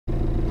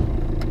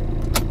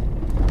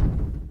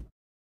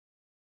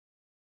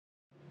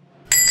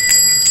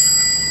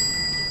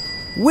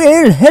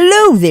Well,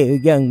 hello there,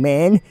 young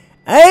man.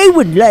 I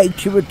would like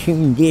to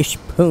return this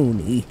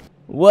pony.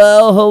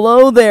 Well,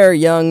 hello there,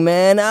 young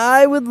man.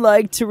 I would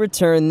like to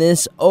return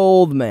this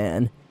old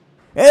man.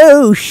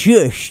 Oh,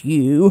 shush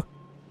you.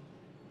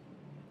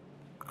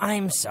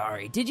 I'm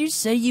sorry, did you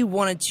say you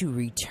wanted to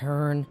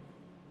return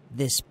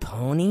this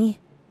pony?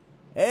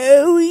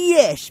 Oh,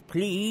 yes,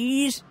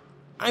 please.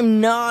 I'm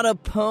not a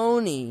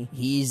pony.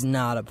 He's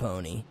not a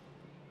pony.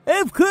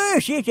 Of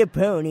course it's a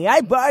pony.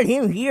 I bought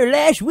him here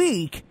last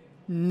week.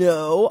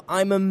 No,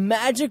 I'm a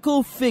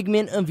magical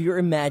figment of your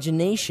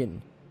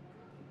imagination.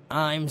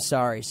 I'm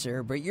sorry,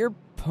 sir, but your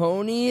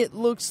pony, it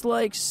looks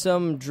like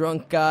some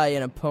drunk guy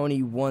in a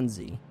pony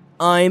onesie.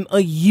 I'm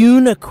a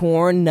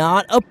unicorn,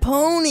 not a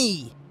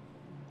pony.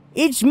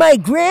 It's my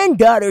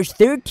granddaughter's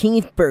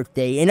 13th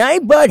birthday, and I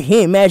bought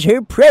him as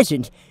her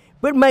present.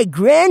 But my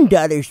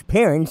granddaughter's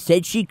parents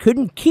said she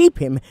couldn't keep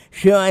him,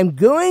 so I'm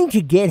going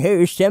to get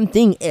her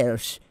something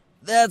else.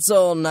 That's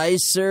all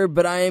nice, sir,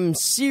 but I'm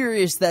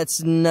serious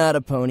that's not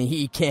a pony.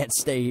 He can't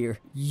stay here.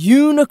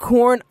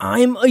 Unicorn?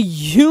 I'm a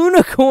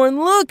unicorn!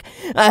 Look!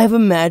 I have a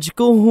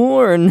magical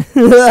horn.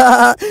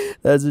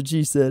 That's what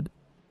she said.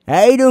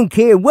 I don't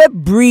care what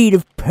breed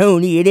of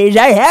pony it is,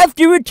 I have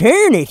to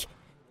return it.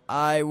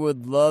 I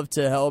would love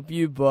to help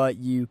you, but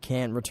you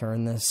can't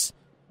return this.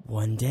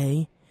 One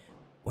day,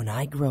 when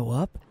I grow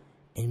up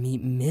and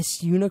meet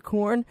Miss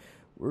Unicorn,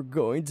 we're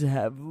going to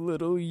have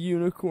little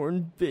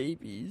unicorn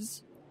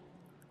babies.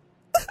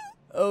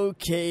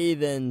 Okay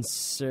then,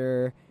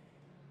 sir.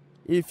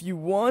 If you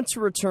want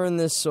to return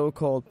this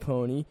so-called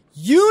pony,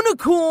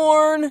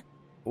 unicorn!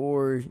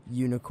 Or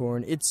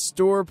unicorn, it's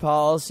store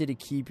policy to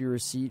keep your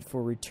receipt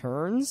for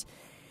returns.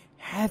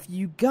 Have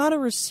you got a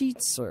receipt,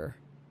 sir?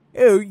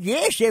 Oh,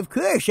 yes, of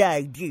course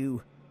I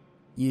do.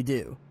 You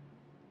do?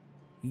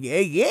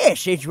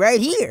 Yes, it's right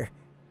here.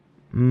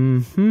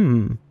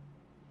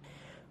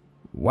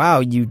 Wow,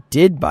 you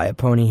did buy a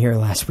pony here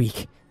last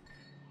week.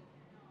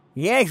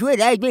 That's what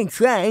I've been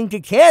trying to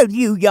tell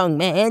you, young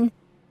man.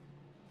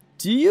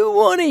 Do you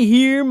want to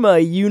hear my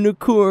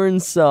unicorn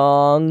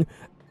song?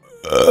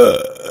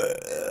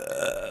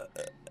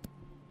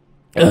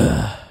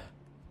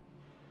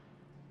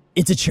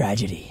 It's a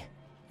tragedy.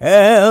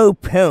 Oh,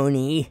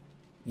 pony.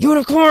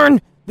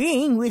 Unicorn!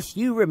 Being with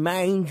you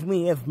reminds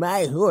me of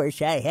my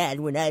horse I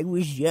had when I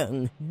was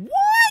young.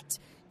 What?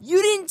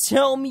 You didn't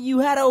tell me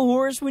you had a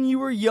horse when you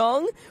were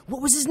young?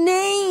 What was his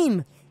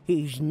name?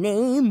 His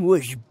name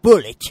was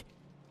Bullet.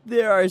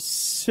 There are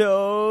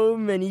so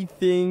many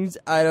things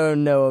I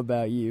don't know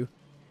about you.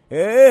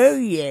 Oh,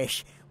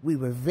 yes. We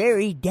were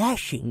very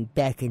dashing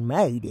back in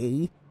my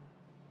day.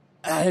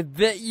 I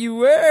bet you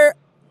were.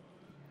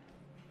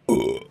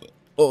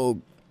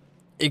 Oh,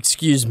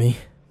 excuse me.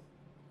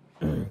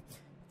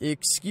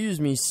 Excuse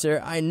me,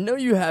 sir. I know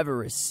you have a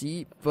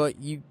receipt, but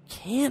you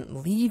can't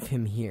leave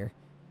him here.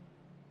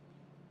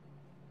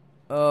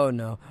 Oh,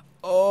 no.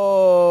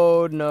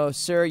 Oh, no,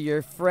 sir.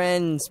 Your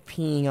friend's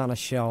peeing on a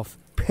shelf.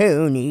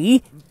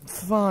 Pony?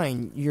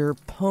 Fine, your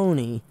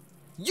pony.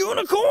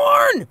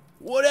 Unicorn!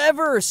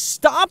 Whatever.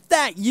 Stop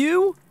that,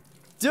 you!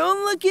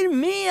 Don't look at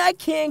me. I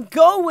can't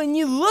go when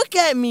you look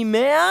at me,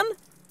 man.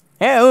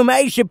 How am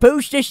I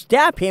supposed to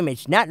stop him?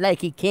 It's not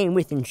like he came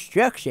with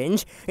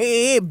instructions.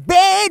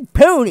 Bad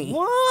pony!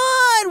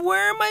 What?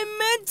 Where am I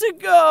meant to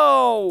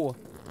go?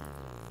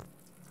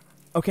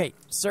 Okay,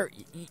 sir,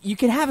 you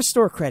can have a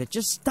store credit.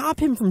 Just stop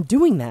him from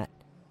doing that.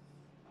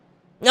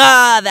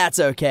 Ah, that's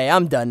okay.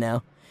 I'm done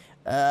now.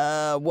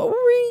 What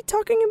were we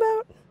talking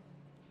about?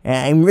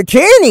 I'm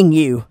returning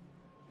you.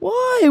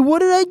 Why? What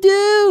did I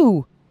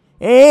do?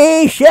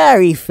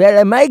 Sorry,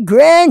 fella. My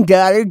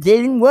granddaughter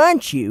didn't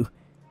want you.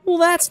 Well,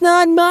 that's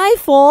not my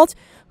fault.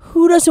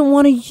 Who doesn't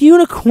want a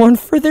unicorn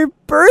for their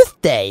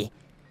birthday?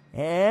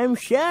 I'm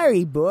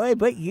sorry, boy,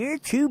 but you're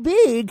too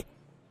big.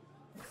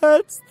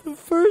 That's the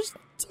first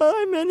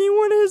time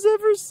anyone has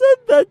ever said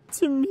that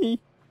to me.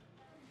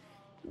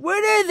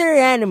 What other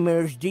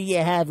animals do you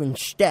have in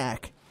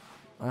stock?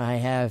 I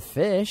have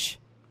fish.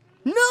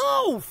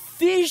 No!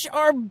 Fish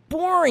are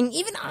boring.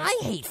 Even I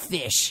hate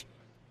fish.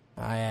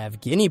 I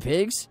have guinea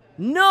pigs.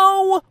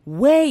 No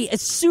way!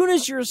 As soon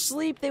as you're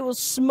asleep, they will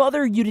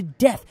smother you to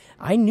death.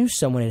 I knew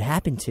someone it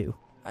happened to.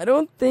 I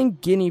don't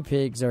think guinea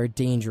pigs are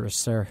dangerous,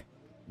 sir.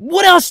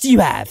 What else do you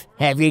have?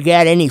 Have you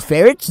got any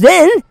ferrets,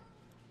 then?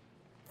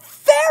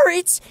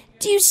 Ferrets?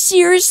 Do you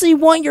seriously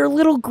want your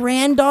little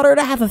granddaughter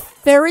to have a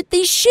ferret?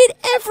 They shit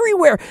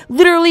everywhere.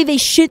 Literally, they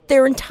shit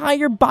their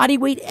entire body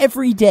weight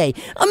every day.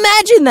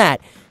 Imagine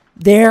that.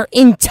 Their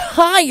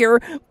entire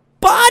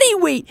body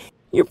weight.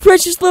 Your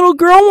precious little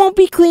girl won't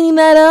be cleaning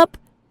that up.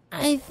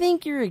 I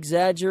think you're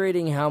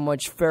exaggerating how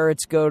much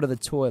ferrets go to the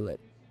toilet.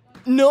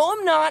 No,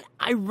 I'm not.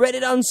 I read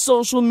it on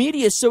social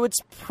media, so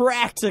it's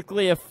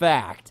practically a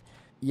fact.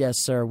 Yes,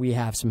 sir, we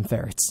have some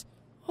ferrets.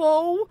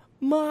 Oh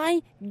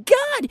my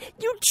God!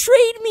 You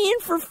trade me in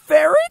for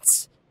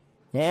ferrets?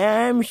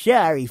 I'm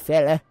sorry,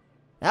 fella.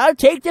 I'll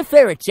take the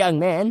ferrets, young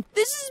man.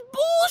 This is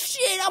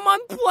bullshit! I'm on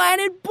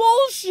planet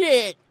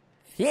bullshit!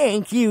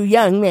 Thank you,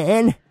 young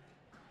man.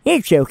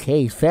 It's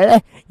okay,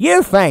 fella.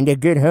 You'll find a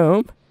good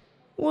home.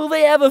 Will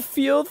they have a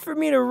field for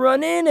me to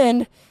run in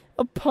and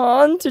a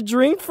pond to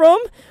drink from?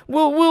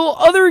 Will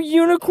other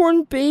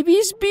unicorn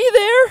babies be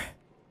there?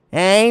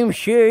 I'm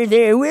sure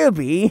there will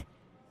be.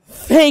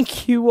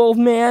 Thank you, old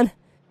man.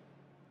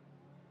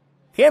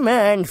 Come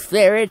on,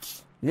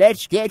 ferrets.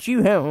 Let's get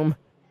you home.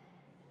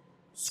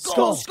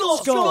 Skull, skull,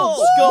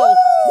 skull, skull.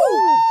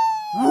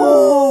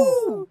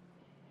 Woo!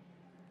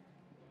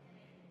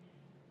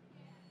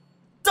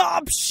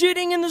 Stop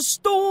shitting in the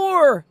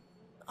store!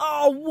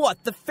 Oh,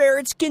 what? The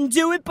ferrets can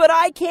do it, but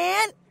I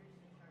can't?